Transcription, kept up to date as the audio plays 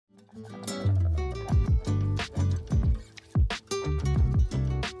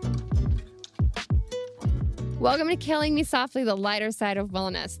Welcome to Kale-ing Me Softly, the lighter side of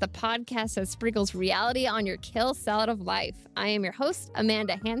wellness, the podcast that sprinkles reality on your kale salad of life. I am your host,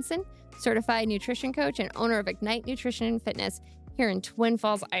 Amanda Hansen, certified nutrition coach and owner of Ignite Nutrition and Fitness here in Twin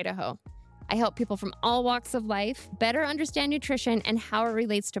Falls, Idaho. I help people from all walks of life better understand nutrition and how it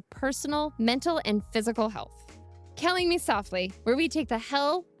relates to personal, mental, and physical health. Kale-ing Me Softly, where we take the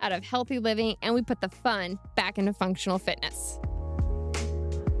hell out of healthy living and we put the fun back into functional fitness.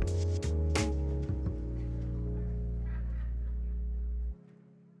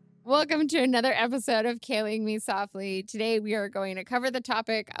 Welcome to another episode of Kale-ing Me Softly. Today we are going to cover the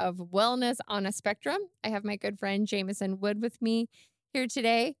topic of wellness on a spectrum. I have my good friend Jamison Wood with me here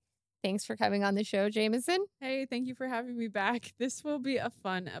today. Thanks for coming on the show, Jamison. Hey, thank you for having me back. This will be a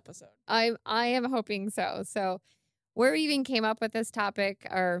fun episode. I am hoping so. So where we even came up with this topic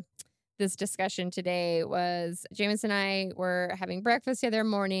or this discussion today was Jamison and I were having breakfast the other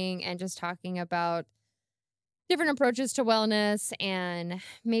morning and just talking about different approaches to wellness and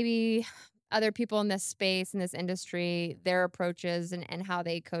maybe other people in this space, in this industry, their approaches and how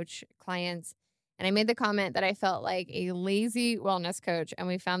they coach clients. And I made the comment that I felt like a lazy wellness coach. And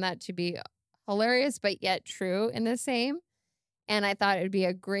we found that to be hilarious, but yet true in the same. And I thought it would be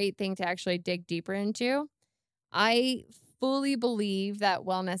a great thing to actually dig deeper into. I fully believe that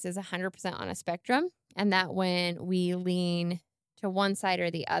wellness is 100% on a spectrum. And that when we lean to one side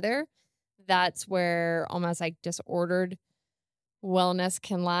or the other, that's where almost like disordered wellness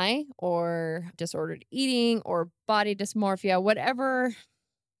can lie, or disordered eating, or body dysmorphia, whatever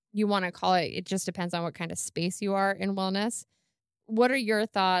you want to call it. It just depends on what kind of space you are in wellness. What are your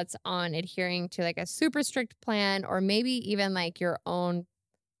thoughts on adhering to like a super strict plan, or maybe even like your own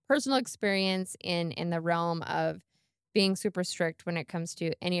personal experience in the realm of being super strict when it comes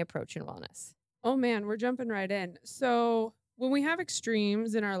to any approach in wellness? Oh man, we're jumping right in. So when we have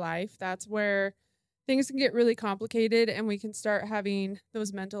extremes in our life, that's where things can get really complicated and we can start having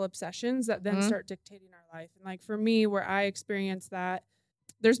those mental obsessions that then start dictating our life. And like for me, where I experienced that,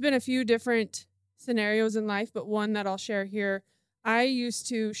 there's been a few different scenarios in life, but one that I'll share here. I used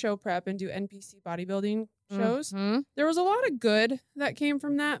to show prep and do NPC bodybuilding shows. There was a lot of good that came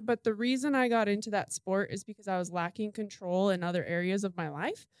from that, but the reason I got into that sport is because I was lacking control in other areas of my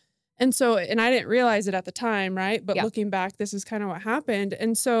life. And so, and I didn't realize it at the time, right? But looking back, this is kind of what happened.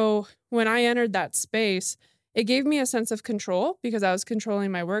 And so when I entered that space, it gave me a sense of control because I was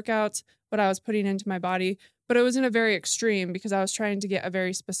controlling my workouts, what I was putting into my body, but it was in a very extreme because I was trying to get a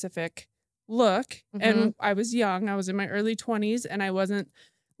very specific look. And I was young, I was in my early 20s, and I wasn't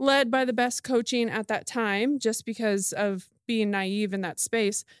led by the best coaching at that time just because of being naive in that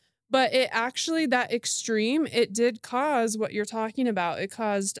space. But it actually, that extreme, it did cause what you're talking about. It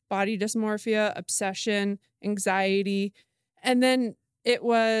caused body dysmorphia, obsession, anxiety. And then it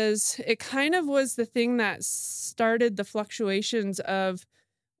kind of was the thing that started the fluctuations of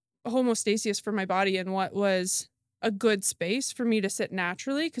homeostasis for my body and what was a good space for me to sit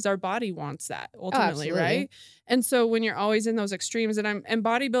naturally, because our body wants that ultimately, right? And so when you're always in those extremes, and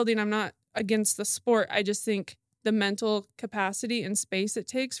bodybuilding, I'm not against the sport. I just think the mental capacity and space it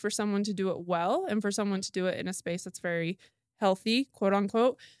takes for someone to do it well and for someone to do it in a space that's very healthy, quote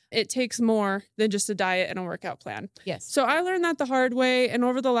unquote, it takes more than just a diet and a workout plan. Yes. So I learned that the hard way. And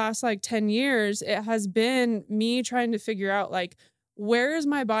over the last 10 years, it has been me trying to figure out where is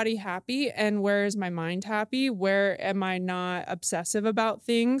my body happy and where is my mind happy? Where am I not obsessive about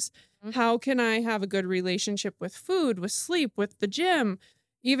things? How can I have a good relationship with food, with sleep, with the gym?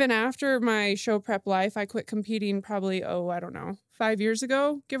 Even after my show prep life, I quit competing probably, 5 years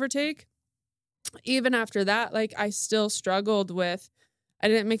ago, give or take. Even after that, I still struggled with, I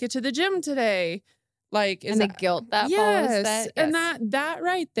didn't make it to the gym today. And the guilt that follows that. Yes. And that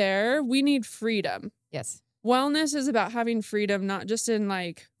right there, we need freedom. Yes. Wellness is about having freedom, not just in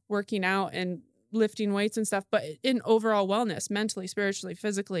working out and lifting weights and stuff, but in overall wellness, mentally, spiritually,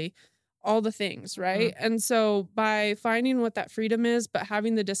 physically, all the things, right? And so by finding what that freedom is, but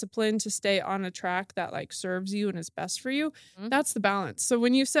having the discipline to stay on a track that serves you and is best for you, that's the balance. So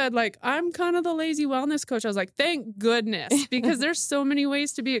when you said I'm kind of the lazy wellness coach, I was like, thank goodness, because there's so many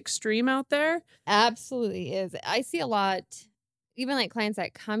ways to be extreme out there. Absolutely is. I see a lot, even clients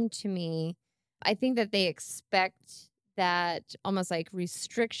that come to me, I think that they expect that almost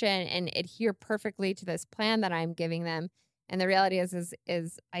restriction and adhere perfectly to this plan that I'm giving them. And the reality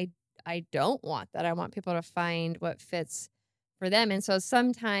is I don't want that. I want people to find what fits for them. And so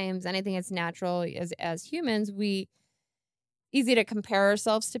sometimes, and I think it's natural as humans, easy to compare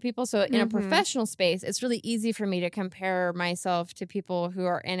ourselves to people. So in a professional space, it's really easy for me to compare myself to people who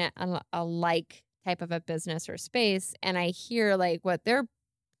are in a like type of a business or space. And I hear what their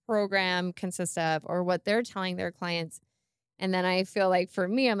program consists of or what they're telling their clients. And then I feel like for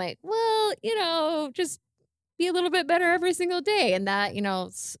me, I'm like, well, just be a little bit better every single day. And that,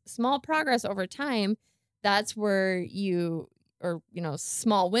 small progress over time, that's where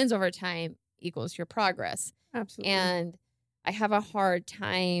small wins over time equals your progress. Absolutely. And I have a hard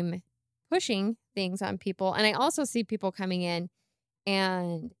time pushing things on people. And I also see people coming in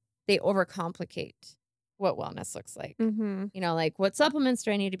and they overcomplicate what wellness looks like. Like what supplements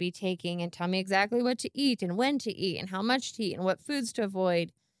do I need to be taking, and tell me exactly what to eat and when to eat and how much to eat and what foods to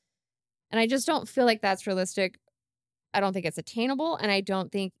avoid. And I just don't feel like that's realistic. I don't think it's attainable. And I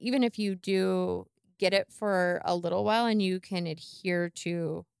don't think even if you do get it for a little while and you can adhere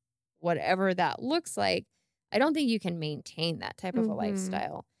to whatever that looks like, I don't think you can maintain that type of a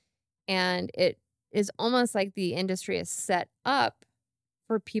lifestyle. And it is almost like the industry is set up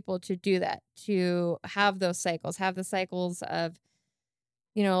for people to do that, to have those cycles, have the cycles of,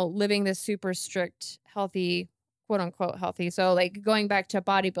 living this super strict, healthy, quote unquote healthy. So like going back to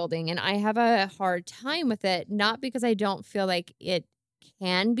bodybuilding, and I have a hard time with it, not because I don't feel like it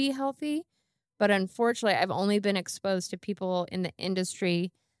can be healthy, but unfortunately I've only been exposed to people in the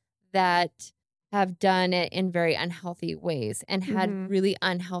industry that have done it in very unhealthy ways and had really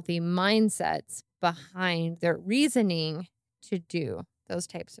unhealthy mindsets behind their reasoning to do those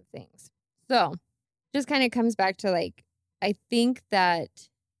types of things. So just kind of comes back to like, I think that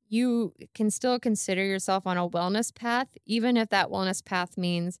you can still consider yourself on a wellness path, even if that wellness path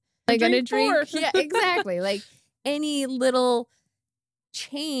means like gonna drink. Yeah, exactly. Like any little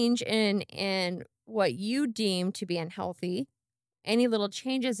change in what you deem to be unhealthy, any little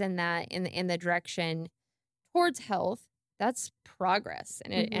changes in that in the direction towards health, that's progress,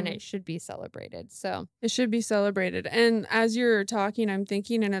 and it should be celebrated. So it should be celebrated. And as you're talking, I'm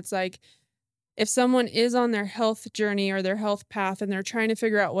thinking, and it's like, if someone is on their health journey or their health path and they're trying to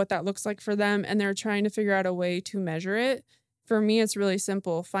figure out what that looks like for them and they're trying to figure out a way to measure it, for me, it's really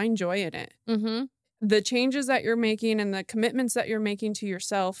simple. Find joy in it. The changes that you're making and the commitments that you're making to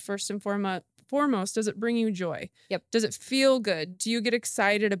yourself, first and foremost, does it bring you joy? Yep. Does it feel good? Do you get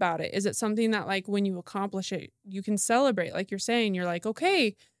excited about it? Is it something that like when you accomplish it, you can celebrate? Like you're saying, you're like,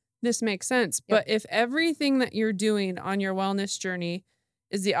 okay, this makes sense. Yep. But if everything that you're doing on your wellness journey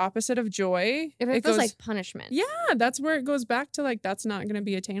is the opposite of joy, if it feels like punishment. Yeah, that's where it goes back to like, that's not going to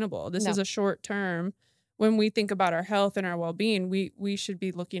be attainable. This is a short term. When we think about our health and our well-being, we should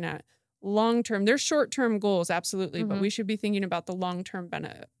be looking at long-term. There's short-term goals, absolutely, but we should be thinking about the long-term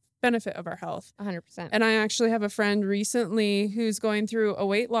benefit of our health. 100%. And I actually have a friend recently who's going through a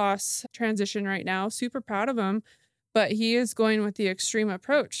weight loss transition right now. Super proud of him, but he is going with the extreme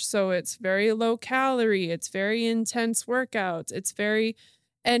approach. So it's very low calorie. It's very intense workouts.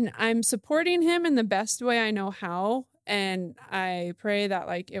 And I'm supporting him in the best way I know how. And I pray that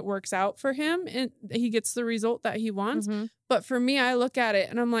like it works out for him and he gets the result that he wants. But for me, I look at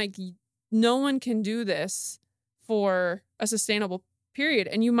it and I'm like, no one can do this for a sustainable period.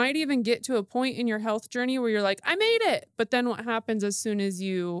 And you might even get to a point in your health journey where you're like, I made it. But then what happens as soon as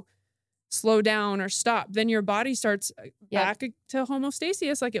you slow down or stop, then your body starts back to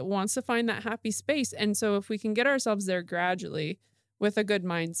homeostasis. Like it wants to find that happy space. And so if we can get ourselves there gradually with a good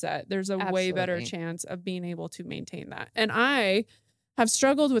mindset, there's a way better chance of being able to maintain that. And I have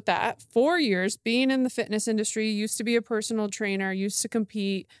struggled with that for years, being in the fitness industry, used to be a personal trainer, used to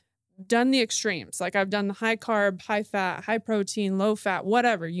compete, done the extremes. Like I've done the high carb, high fat, high protein, low fat,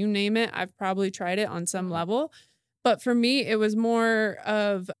 whatever, you name it. I've probably tried it on some level. But for me, it was more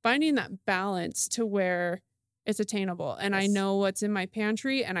of finding that balance to where it's attainable. And I know what's in my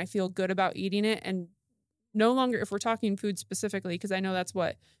pantry and I feel good about eating it. And no longer, if we're talking food specifically, because I know that's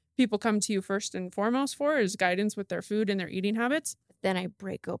what people come to you first and foremost for is guidance with their food and their eating habits. Then I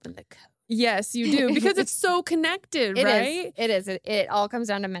break open the code. Yes, you do, because it's so connected, right? It is. It all comes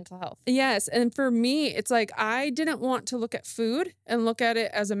down to mental health. Yes. And for me, it's like I didn't want to look at food and look at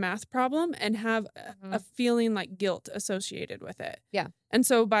it as a math problem and have a feeling like guilt associated with it. Yeah. And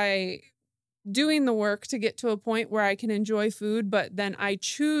so by doing the work to get to a point where I can enjoy food, but then I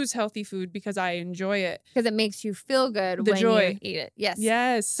choose healthy food because I enjoy it. Because it makes you feel good when you eat it. Yes.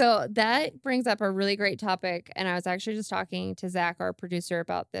 Yes. So that brings up a really great topic. And I was actually just talking to Zach, our producer,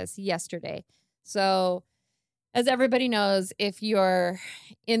 about this yesterday. So as everybody knows, if you're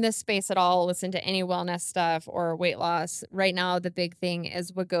in this space at all, listen to any wellness stuff or weight loss, right now the big thing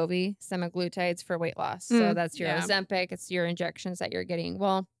is Wegovy, semaglutides for weight loss. So that's your Ozempic. It's your injections that you're getting.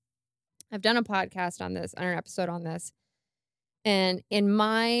 Well, I've done a podcast on this, on an episode on this. And in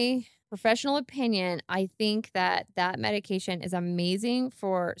my professional opinion, I think that that medication is amazing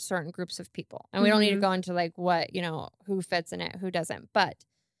for certain groups of people. And we don't need to go into like what, who fits in it, who doesn't. But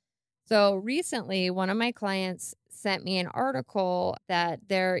So recently, one of my clients sent me an article that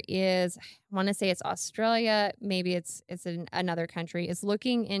there is, I want to say it's Australia, maybe it's in another country, is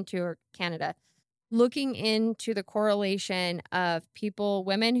looking into, or Canada, looking into the correlation of people,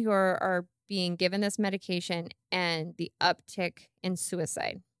 women who are being given this medication and the uptick in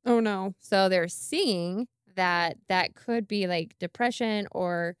suicide. Oh, no. So they're seeing that that could be like depression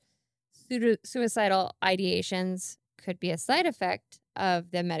or suicidal ideations could be a side effect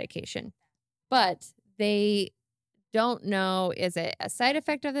of the medication. But they don't know, is it a side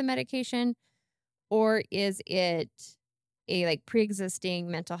effect of the medication or is it a like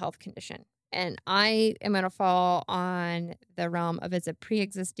pre-existing mental health condition? And I am going to fall on the realm of it's a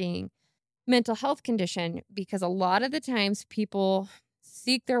pre-existing mental health condition because a lot of the times people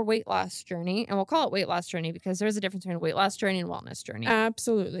seek their weight loss journey, and we'll call it weight loss journey because there's a difference between weight loss journey and wellness journey.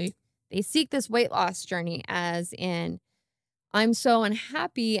 Absolutely. They seek this weight loss journey as in, I'm so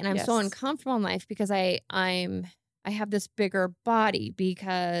unhappy and I'm so Yes. uncomfortable in life because I have this bigger body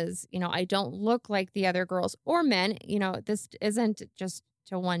because, I don't look like the other girls or men. This isn't just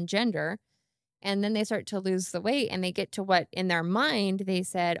to one gender. And then they start to lose the weight and they get to what in their mind they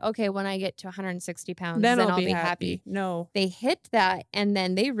said, okay, when I get to 160 pounds, then I'll be happy. No. They hit that and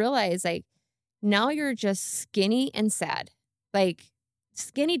then they realize like, now you're just skinny and sad. Like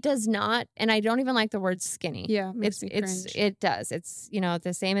skinny does not, and I don't even like the word skinny. Yeah, makes me cringe. It does. It's,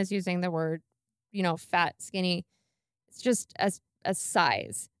 the same as using the word, fat, skinny. It's just a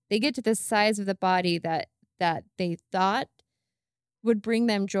size. They get to the size of the body that they thought would bring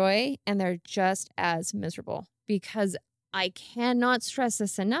them joy, and they're just as miserable. Because I cannot stress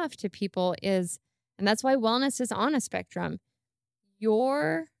this enough to people and that's why wellness is on a spectrum.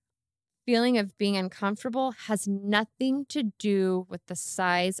 Your feeling of being uncomfortable has nothing to do with the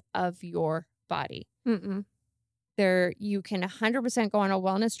size of your body. Mm-mm. You can 100% go on a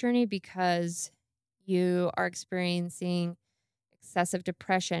wellness journey because you are experiencing excessive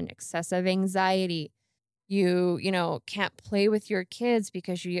depression, excessive anxiety. You can't play with your kids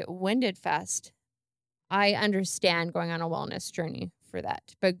because you get winded fast. I understand going on a wellness journey for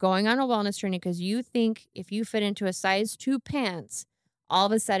that. But going on a wellness journey because you think if you fit into a size 2 pants, all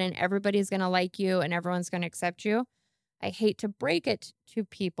of a sudden everybody's going to like you and everyone's going to accept you. I hate to break it to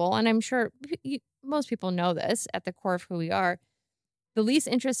people, and I'm sure most people know this at the core of who we are. The least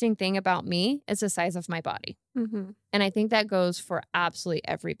interesting thing about me is the size of my body. Mm-hmm. And I think that goes for absolutely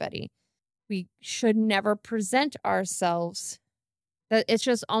everybody. We should never present ourselves. That it's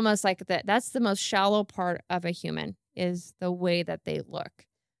just almost like that. That's the most shallow part of a human is the way that they look.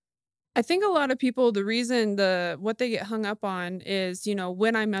 I think a lot of people, the reason what they get hung up on is,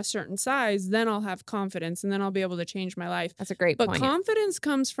 when I'm a certain size, then I'll have confidence and then I'll be able to change my life. That's a great point. But confidence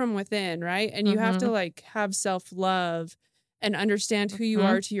comes from within, right? And you have to like have self-love and understand who you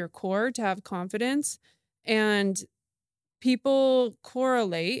are to your core to have confidence. And people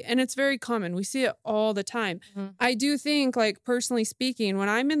correlate, and it's very common. We see it all the time. I do think, like, personally speaking, when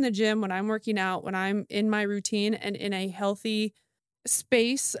I'm in the gym, when I'm working out, when I'm in my routine and in a healthy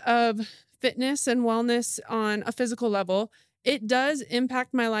space of fitness and wellness on a physical level, it does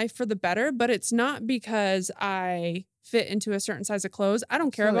impact my life for the better, but it's not because I fit into a certain size of clothes. I don't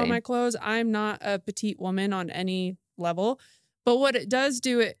care about my clothes. I'm not a petite woman on any level. But what it does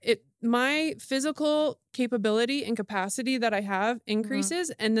do, my physical capability and capacity that I have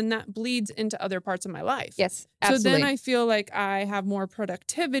increases, and then that bleeds into other parts of my life. Yes, absolutely. So then I feel like I have more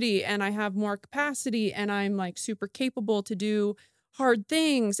productivity and I have more capacity and I'm like super capable to do hard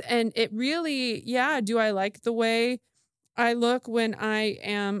things. And it really, do I like the way I look when I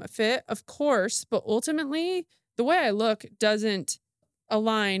am fit? Of course. But ultimately, the way I look doesn't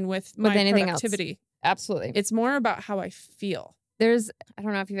align with my productivity. Else. Absolutely. It's more about how I feel. I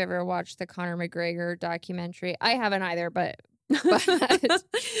don't know if you've ever watched the Conor McGregor documentary. I haven't either, but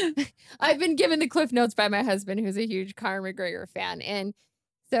I've been given the cliff notes by my husband, who's a huge Conor McGregor fan. And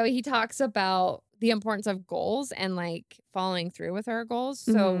so he talks about the importance of goals and like following through with our goals.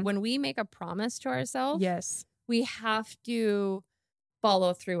 So when we make a promise to ourselves, yes, we have to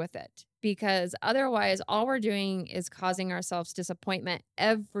follow through with it, because otherwise all we're doing is causing ourselves disappointment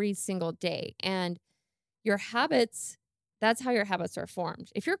every single day. And your habits, that's how your habits are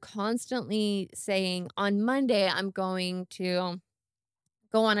formed. If you're constantly saying, on Monday, I'm going to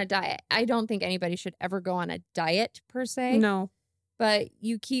go on a diet. I don't think anybody should ever go on a diet per se. No. But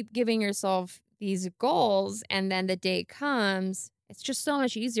you keep giving yourself these goals, and then the day comes, it's just so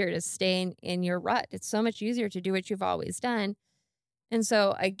much easier to stay in your rut. It's so much easier to do what you've always done. And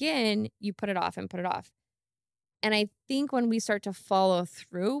so again, you put it off and put it off. And I think when we start to follow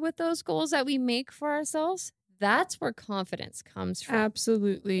through with those goals that we make for ourselves, that's where confidence comes from.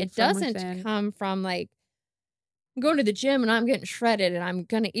 Absolutely. It from doesn't within. come from like, I'm going to the gym and I'm getting shredded and I'm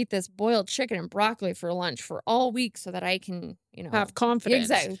going to eat this boiled chicken and broccoli for lunch for all week so that I can, Have confidence.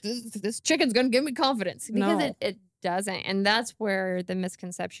 Exactly. This chicken's going to give me confidence, because No. it doesn't. And that's where the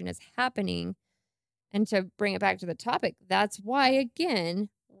misconception is happening. And to bring it back to the topic, that's why, again,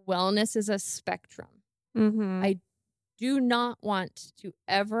 wellness is a spectrum. Mm-hmm. I do not want to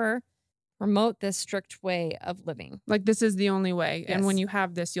ever promote this strict way of living. Like, this is the only way. And when Yes. you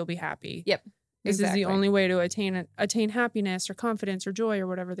have this, you'll be happy. Yep. This Exactly. is the only way to attain happiness or confidence or joy or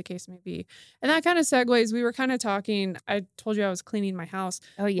whatever the case may be. And that kind of segues. We were kind of talking. I told you I was cleaning my house.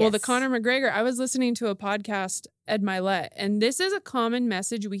 Oh, yes. Well, the Conor McGregor, I was listening to a podcast, Ed Milet, and this is a common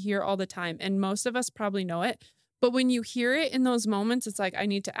message we hear all the time. And most of us probably know it. But when you hear it in those moments, it's like, I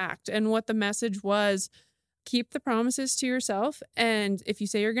need to act. And what the message was, keep the promises to yourself. And if you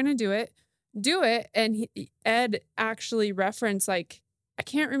say you're going to do it, do it. And Ed actually referenced, like, I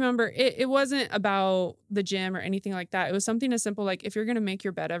can't remember. It wasn't about the gym or anything like that. It was something as simple like, if you're going to make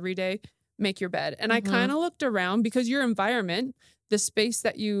your bed every day, make your bed. And I kind of looked around, because your environment, the space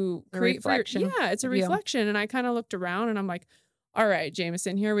that you create for it's a reflection. And I kind of looked around and I'm like, all right,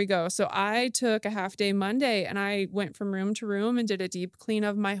 Jamison, here we go. So I took a half day Monday and I went from room to room and did a deep clean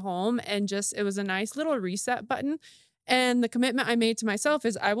of my home. And it was a nice little reset button. And the commitment I made to myself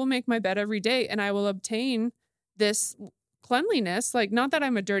is I will make my bed every day and I will obtain this cleanliness. Like, not that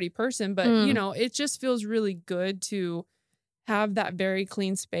I'm a dirty person, but it just feels really good to have that very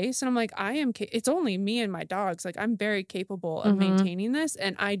clean space. And I'm like, it's only me and my dogs. Like, I'm very capable of maintaining this,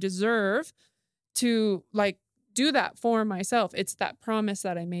 and I deserve to like do that for myself. It's that promise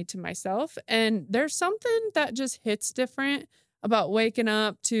that I made to myself. And there's something that just hits different about waking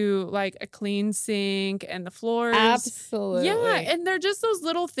up to like a clean sink and the floors. Absolutely. Yeah. And they're just those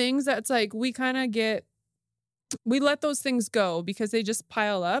little things that's like, we let those things go because they just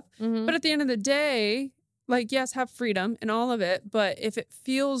pile up. But at the end of the day, like, yes, have freedom and all of it. But if it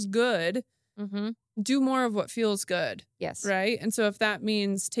feels good, do more of what feels good. Yes. Right. And so if that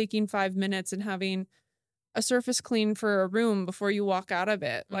means taking 5 minutes and having a surface clean for a room before you walk out of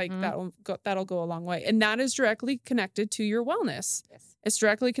it, like that'll go a long way. And that is directly connected to your wellness. Yes. It's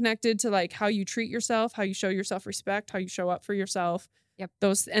directly connected to like how you treat yourself, how you show yourself respect, how you show up for yourself. Yep.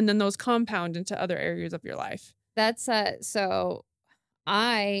 And then those compound into other areas of your life. That's so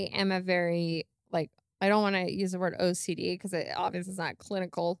I am a very, like, I don't want to use the word OCD because it obviously is not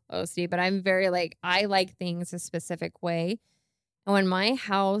clinical OCD, but I'm very like, I like things a specific way. And when my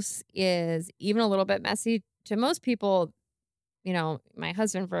house is even a little bit messy, to most people, my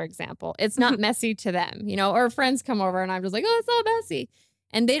husband, for example, it's not messy to them, or friends come over and I'm just like, oh, it's all messy.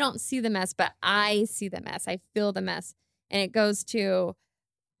 And they don't see the mess, but I see the mess. I feel the mess. And it goes to,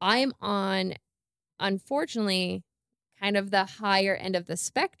 I'm on, unfortunately, kind of the higher end of the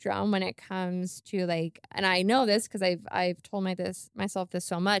spectrum when it comes to like, and I know this because I've told myself this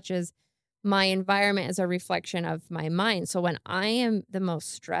so much, is my environment is a reflection of my mind. So when I am the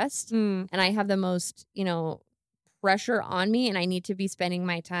most stressed and I have the most, pressure on me and I need to be spending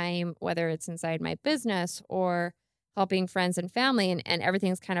my time, whether it's inside my business or helping friends and family and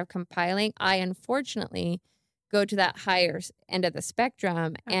everything's kind of compiling, I unfortunately go to that higher end of the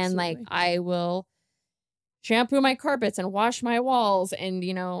spectrum. Absolutely. And like, I will shampoo my carpets and wash my walls and,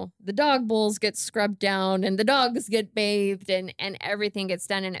 the dog bowls get scrubbed down and the dogs get bathed and everything gets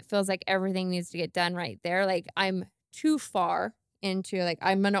done. And it feels like everything needs to get done right there. Like, I'm too far into like,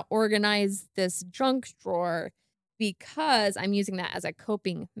 I'm going to organize this junk drawer because I'm using that as a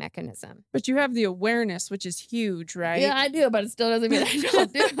coping mechanism. But you have the awareness, which is huge, right? Yeah, I do, but it still doesn't mean I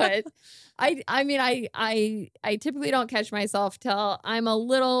don't do it. I typically don't catch myself till I'm a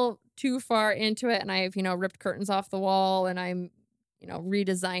little too far into it and I've, ripped curtains off the wall and I'm,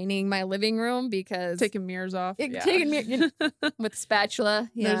 redesigning my living room because taking mirrors off. With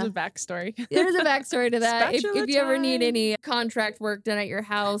spatula. Yeah. There's a backstory. There's a backstory to that. If you ever time. need any contract work done at your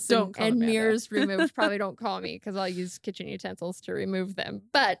house and mirrors removed, probably don't call me because I'll use kitchen utensils to remove them.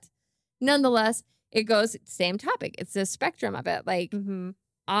 But nonetheless, it goes, same topic. It's the spectrum of it. Like,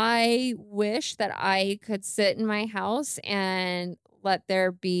 I wish that I could sit in my house and let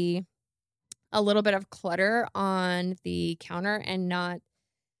there be a little bit of clutter on the counter and not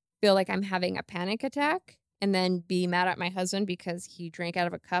feel like I'm having a panic attack and then be mad at my husband because he drank out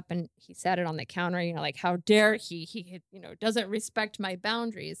of a cup and he set it on the counter, like, how dare he doesn't respect my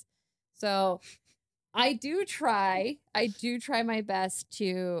boundaries. So I do try my best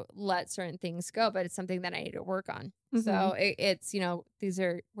to let certain things go, but it's something that I need to work on. So it's,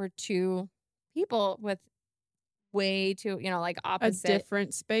 we're two people with way too, like A opposite.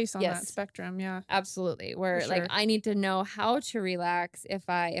 different space on that Yes. spectrum. Yeah. Absolutely. Where like sure. I need to know how to relax if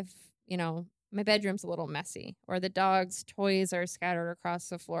my bedroom's a little messy or the dog's toys are scattered across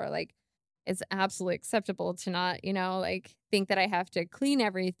the floor. Like it's absolutely acceptable to not, like think that I have to clean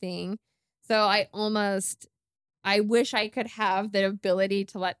everything. So I wish I could have the ability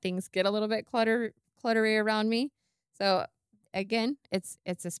to let things get a little bit cluttery around me. So again, it's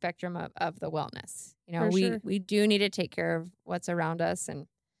a spectrum of the wellness. For sure. We do need to take care of what's around us. And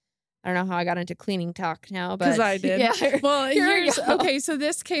I don't know how I got into cleaning talk now, but Because I did. yeah. Well, Here we go. okay. So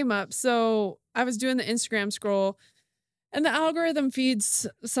this came up. So I was doing the Instagram scroll, and the algorithm feeds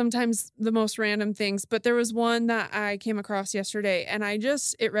sometimes the most random things. But there was one that I came across yesterday, and it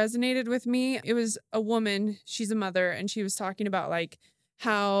resonated with me. It was a woman. She's a mother, and she was talking about like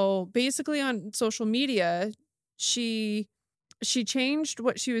how basically on social media, she changed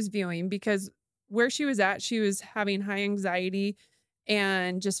what she was viewing because where she was at, she was having high anxiety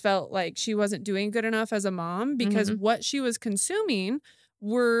and just felt like she wasn't doing good enough as a mom because what she was consuming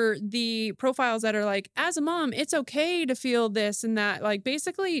were the profiles that are like, as a mom, it's okay to feel this and that, like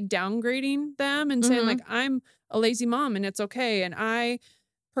basically downgrading them and saying like, I'm a lazy mom and it's okay. And I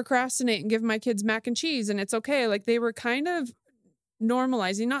procrastinate and give my kids mac and cheese and it's okay. Like they were kind of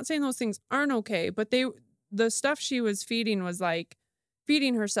normalizing, not saying those things aren't okay, but the stuff she was feeding was like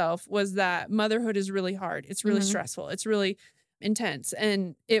feeding herself was that motherhood is really hard. It's really stressful. It's really intense.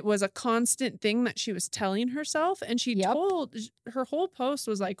 And it was a constant thing that she was telling herself. And she told her whole post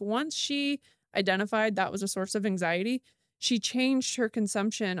was like, once she identified that was a source of anxiety, she changed her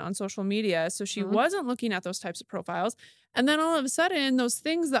consumption on social media. So she wasn't looking at those types of profiles. And then all of a sudden, those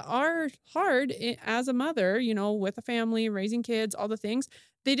things that are hard as a mother, with a family, raising kids, all the things,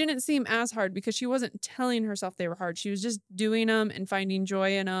 they didn't seem as hard because she wasn't telling herself they were hard. She was just doing them and finding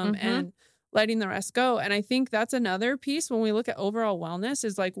joy in them and letting the rest go. And I think that's another piece when we look at overall wellness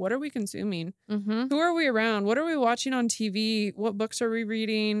is like, what are we consuming? Who are we around? What are we watching on TV? What books are we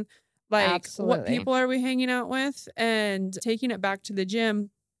reading? Like what people are we hanging out with? And taking it back to the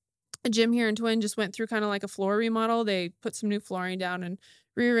gym. A gym here in Twin just went through kind of like a floor remodel. They put some new flooring down and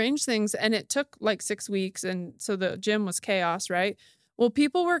rearranged things. And it took like 6 weeks. And so the gym was chaos, right? Well,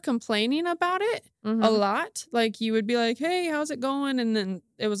 people were complaining about it a lot. Like you would be like, hey, how's it going? And then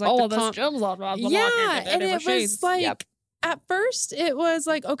it was like, this gym's all blah, blah, yeah. And it shades. was like, at first it was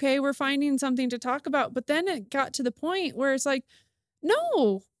like, okay, we're finding something to talk about. But then it got to the point where it's like,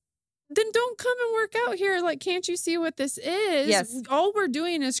 no, then don't come and work out here. Like, can't you see what this is? Yes. All we're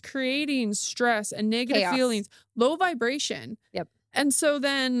doing is creating stress and negative feelings, low vibration. Yep. And so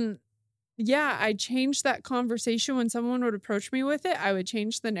then, yeah, I changed that conversation when someone would approach me with it. I would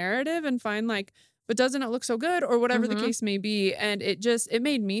change the narrative and find like, but doesn't it look so good or whatever the case may be. And it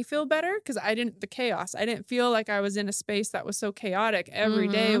made me feel better because I didn't feel like I was in a space that was so chaotic every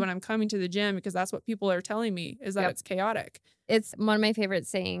day when I'm coming to the gym because that's what people are telling me is that it's chaotic. It's one of my favorite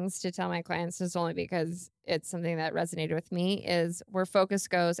sayings to tell my clients is only because it's something that resonated with me is where focus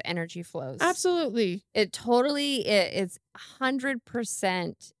goes, energy flows. Absolutely. It totally is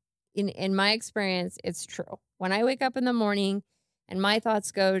 100% in my experience. It's true. When I wake up in the morning and my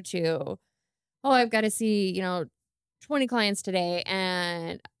thoughts go to, oh, I've got to see, 20 clients today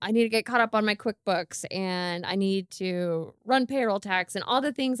and I need to get caught up on my QuickBooks and I need to run payroll tax and all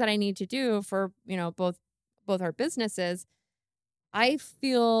the things that I need to do for, both our businesses. I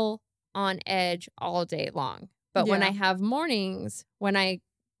feel on edge all day long. But when I have mornings, when I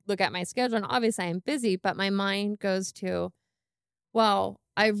look at my schedule, and obviously I'm busy, but my mind goes to, well,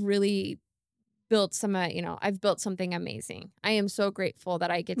 I've really built I've built something amazing. I am so grateful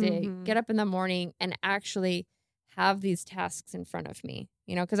that I get to get up in the morning and actually have these tasks in front of me,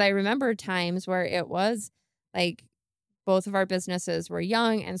 because I remember times where it was like both of our businesses were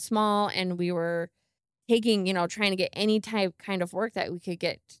young and small and we were taking, trying to get any kind of work that we could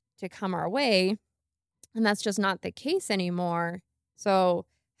get to come our way. And that's just not the case anymore. So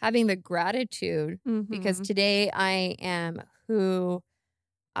having the gratitude, because today I am who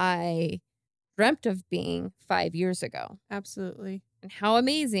I dreamt of being 5 years ago. Absolutely. And how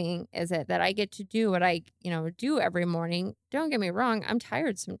amazing is it that I get to do what I, do every morning? Don't get me wrong. I'm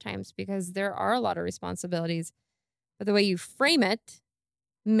tired sometimes because there are a lot of responsibilities, but the way you frame it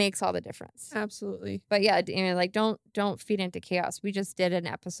makes all the difference. Absolutely. But yeah, like don't feed into chaos. We just did an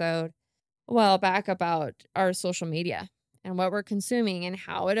episode a while back about our social media and what we're consuming and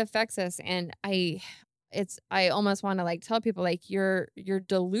how it affects us. And I almost want to like tell people like you're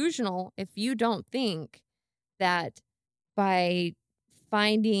delusional if you don't think that by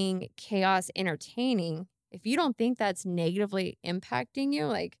finding chaos entertaining, if you don't think that's negatively impacting you,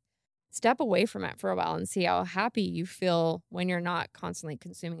 like step away from it for a while and see how happy you feel when you're not constantly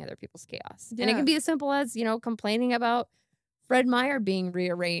consuming other people's chaos. And it can be as simple as, complaining about Fred Meyer being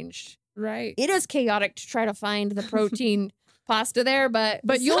rearranged. Right. It is chaotic to try to find the protein pasta there, but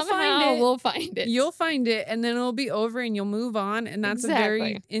you'll find it. We'll find it. You'll find it, and then it'll be over and you'll move on. And that's a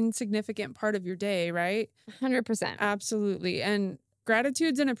very insignificant part of your day, right? 100%. Absolutely. And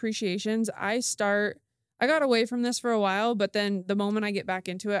gratitudes and appreciations, I got away from this for a while, but then the moment I get back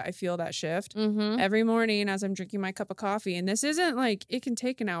into it, I feel that shift. Every morning as I'm drinking my cup of coffee. And this isn't like, it can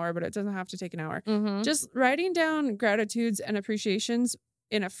take an hour, but it doesn't have to take an hour. Just writing down gratitudes and appreciations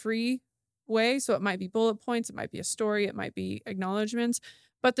in a free way. So it might be bullet points, it might be a story, it might be acknowledgments.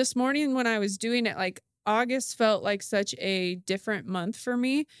 But this morning when I was doing it, like August felt like such a different month for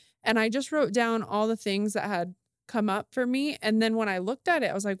me. And I just wrote down all the things that had come up for me. And then when I looked at it,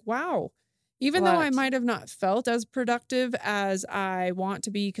 I was like, wow. Even though I might have not felt as productive as I want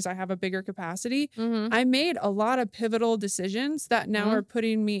to be because I have a bigger capacity, I made a lot of pivotal decisions that now are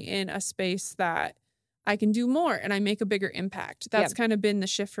putting me in a space that I can do more and I make a bigger impact. That's kind of been the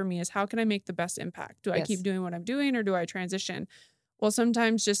shift for me, is how can I make the best impact? Do I keep doing what I'm doing, or do I transition? Well,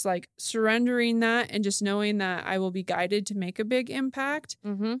 sometimes just like surrendering that and just knowing that I will be guided to make a big impact.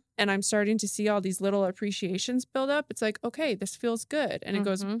 And I'm starting to see all these little appreciations build up. It's like, okay, this feels good. And it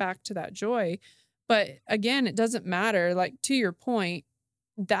goes back to that joy. But again, it doesn't matter. Like, to your point,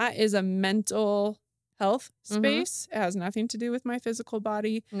 that is a mental health space. It has nothing to do with my physical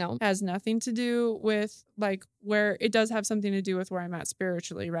body. No. It has nothing to do with like where it does have something to do with where I'm at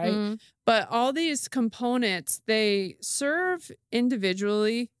spiritually, right? But all these components, they serve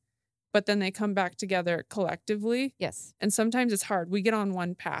individually, but then they come back together collectively. Yes. And sometimes it's hard. We get on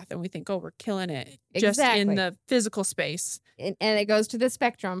one path and we think, oh, we're killing it just in the physical space. And it goes to the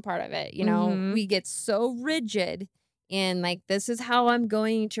spectrum part of it. We get so rigid in like, this is how I'm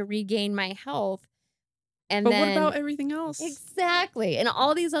going to regain my health. But what about everything else? Exactly. And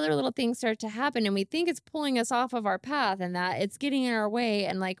all these other little things start to happen, and we think it's pulling us off of our path and that it's getting in our way.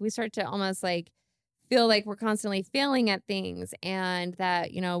 And like, we start to almost like feel like we're constantly failing at things and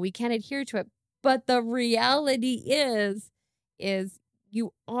that, we can't adhere to it. But the reality is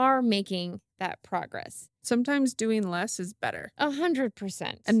you are making that progress. Sometimes doing less is better.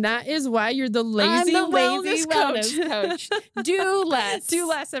 100%. And that is why you're the lazy wellness coach. Do less. Do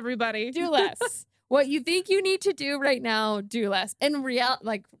less, everybody. Do less. What you think you need to do right now, do less. And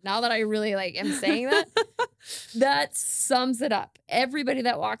like, now that I really am saying that, that sums it up. Everybody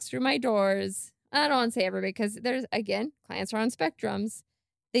that walks through my doors, I don't want to say everybody, because there's, again, clients are on spectrums.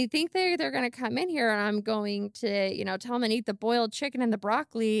 They think they're going to come in here and I'm going to, tell them to eat the boiled chicken and the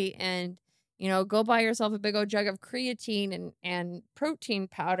broccoli and, go buy yourself a big old jug of creatine and protein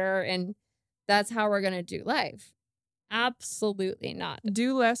powder. And that's how we're going to do life. Absolutely not.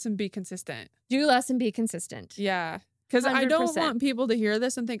 Do less and be consistent. Do less and be consistent. Yeah. Because I don't want people to hear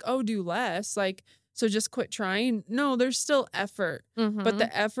this and think, oh, do less. Like, so just quit trying. No, there's still effort. But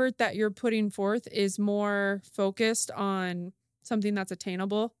the effort that you're putting forth is more focused on something that's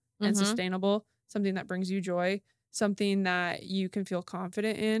attainable and sustainable, something that brings you joy, something that you can feel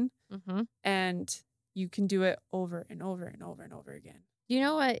confident in, and you can do it over and over and over and over again. You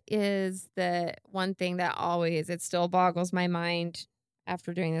know what is the one thing that it still boggles my mind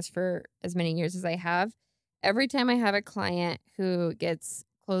after doing this for as many years as I have? Every time I have a client who gets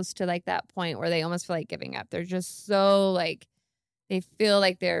close to like that point where they almost feel like giving up, they're just so like, they feel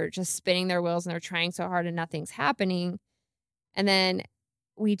like they're just spinning their wheels and they're trying so hard and nothing's happening. And then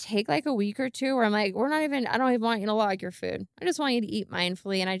we take like a week or two where I'm like, I don't even want you to log your food. I just want you to eat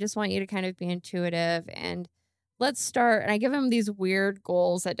mindfully. And I just want you to kind of be intuitive and let's start. And I give them these weird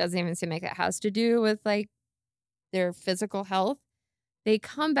goals that doesn't even seem like it has to do with like their physical health. They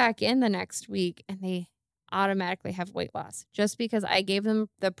come back in the next week and they automatically have weight loss just because I gave them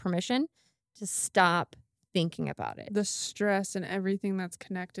the permission to stop thinking about it. The stress and everything that's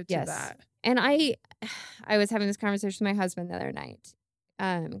connected to that. And I was having this conversation with my husband the other night.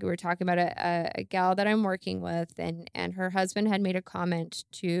 We were talking about a gal that I'm working with, and her husband had made a comment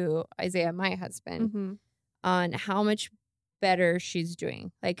to Isaiah, my husband, on how much better she's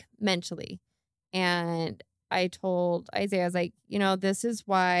doing, like mentally. And I told Isaiah, I was like, this is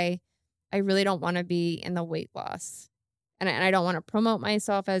why I really don't want to be in the weight loss. And I don't want to promote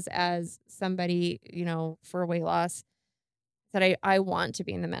myself as somebody, for weight loss. That I want to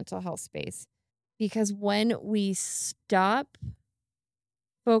be in the mental health space. Because when we stop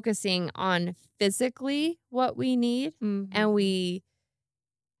focusing on physically what we need and we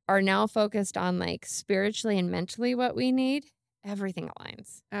are now focused on like spiritually and mentally what we need, everything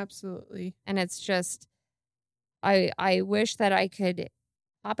aligns. Absolutely. And it's just, I wish that I could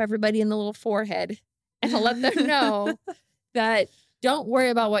pop everybody in the little forehead and let them know that don't worry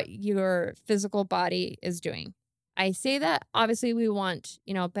about what your physical body is doing. I say that obviously we want,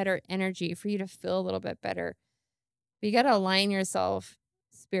 better energy for you to feel a little bit better. But you got to align yourself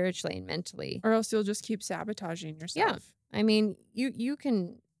spiritually and mentally. Or else you'll just keep sabotaging yourself. Yeah. I mean, you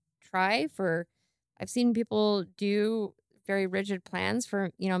can try I've seen people do very rigid plans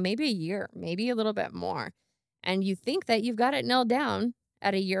for, maybe a year, maybe a little bit more. And you think that you've got it nailed down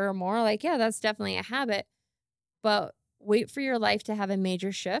at a year or more. Like, yeah, that's definitely a habit. But wait for your life to have a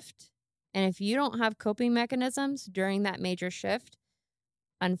major shift. And if you don't have coping mechanisms during that major shift,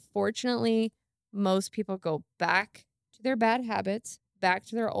 unfortunately, most people go back to their bad habits, back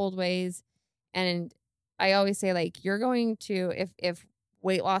to their old ways. And I always say, like, you're going to, if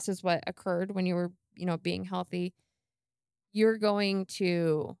weight loss is what occurred when you were, being healthy, you're going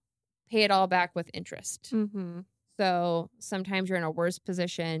to pay it all back with interest. Mm-hmm. So sometimes you're in a worse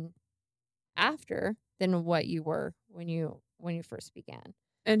position after than what you were when you first began.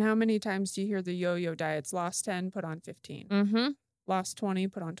 And how many times do you hear the yo-yo diets? Lost 10, put on 15. Mm-hmm. Lost 20,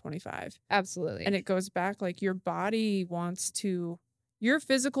 put on 25. Absolutely. And it goes back, like, your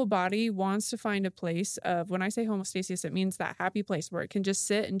physical body wants to find a place of, when I say homeostasis, it means that happy place where it can just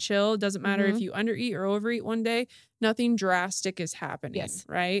sit and chill. It doesn't matter if you undereat or overeat one day, nothing drastic is happening. Yes.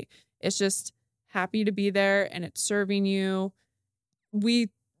 Right? It's just happy to be there and it's serving you. We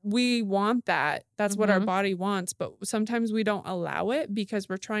want that. That's what our body wants, but sometimes we don't allow it because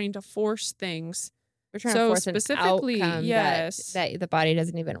we're trying to force things. We're trying to force specifically, an outcome yes, that the body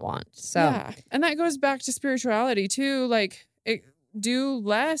doesn't even want. So yeah. And that goes back to spirituality too. Like, do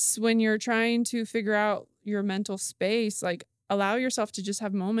less when you're trying to figure out your mental space. Like, allow yourself to just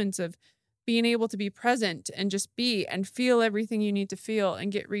have moments of being able to be present and just be and feel everything you need to feel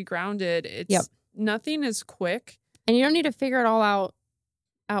and get regrounded. It's nothing is quick. And you don't need to figure it all out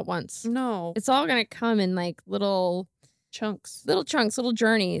at once. No. It's all going to come in like little chunks, little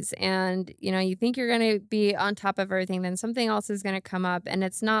journeys. And, you think you're going to be on top of everything, then something else is going to come up. And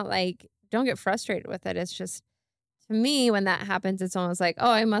it's not like, don't get frustrated with it. It's just, to me, when that happens, it's almost like,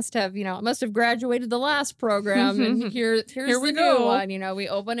 oh, I must have graduated the last program. And here's the new one. We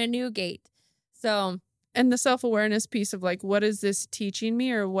open a new gate. So, and the self-awareness piece of like, what is this teaching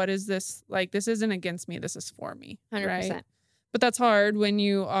me? Or what is this, like, this isn't against me. This is for me. 100%. Right? But that's hard when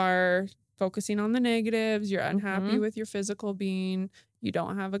you are focusing on the negatives. You're unhappy with your physical being. You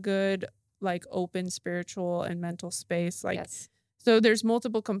don't have a good, like, open spiritual and mental space. Like, so there's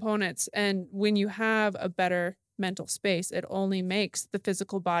multiple components. And when you have a better mental space, it only makes the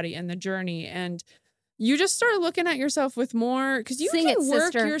physical body and the journey. And you just start looking at yourself with more, because you can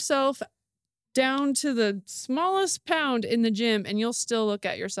work yourself down to the smallest pound in the gym and you'll still look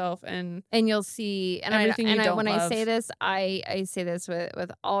at yourself and you'll see everything you don't love. I say this, I say this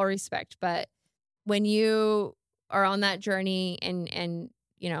with all respect, but when you are on that journey and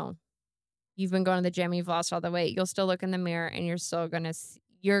you've been going to the gym, you've lost all the weight, you'll still look in the mirror and you're going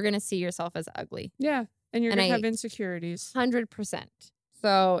to see yourself as ugly. Yeah. And you're going to have insecurities. 100%.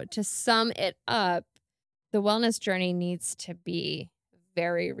 So to sum it up, the wellness journey needs to be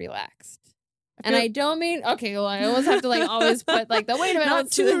very relaxed. And I don't mean, okay, well, I always have to like always put like the wait a minute,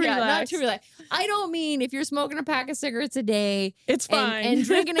 not too relaxed. Not too relaxed. I don't mean if you're smoking a pack of cigarettes a day, it's fine, and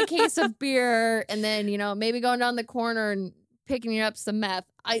drinking a case of beer, and then maybe going down the corner and picking up some meth.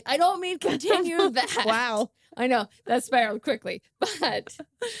 I don't mean continue that. Wow, I know that spiraled quickly, but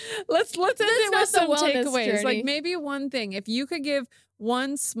let's end it with some takeaways. Journey. Like maybe one thing, if you could give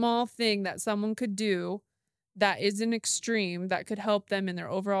one small thing that someone could do that is an extreme that could help them in their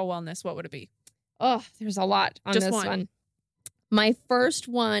overall wellness, what would it be? Oh, there's a lot on this one. My first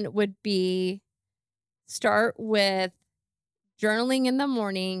one would be start with journaling in the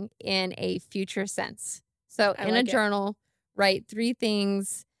morning in a future sense. So in a journal, write 3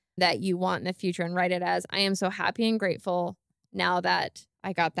 things that you want in the future and write it as, I am so happy and grateful now that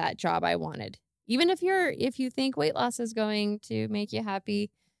I got that job I wanted. Even if you think weight loss is going to make you happy,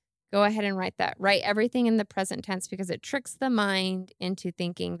 go ahead and write that. Write everything in the present tense because it tricks the mind into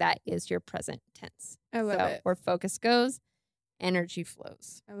thinking that is your present tense. I love it. Where focus goes, energy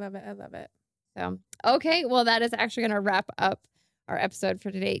flows. I love it. I love it. So, okay. Well, that is actually going to wrap up our episode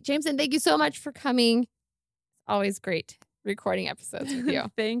for today. Jamison, thank you so much for coming. It's always great recording episodes with you.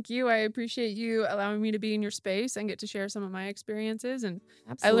 Thank you. I appreciate you allowing me to be in your space and get to share some of my experiences. And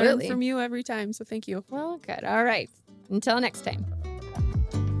Absolutely. I learn from you every time. So thank you. Well, good. All right. Until next time.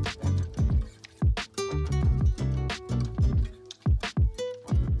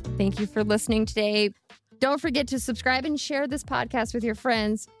 Thank you for listening today. Don't forget to subscribe and share this podcast with your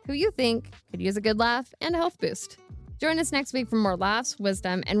friends who you think could use a good laugh and a health boost. Join us next week for more laughs,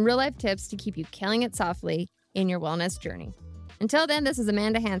 wisdom, and real-life tips to keep you killing it softly in your wellness journey. Until then, this is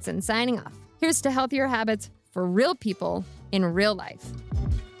Amanda Hansen signing off. Here's to healthier habits for real people in real life.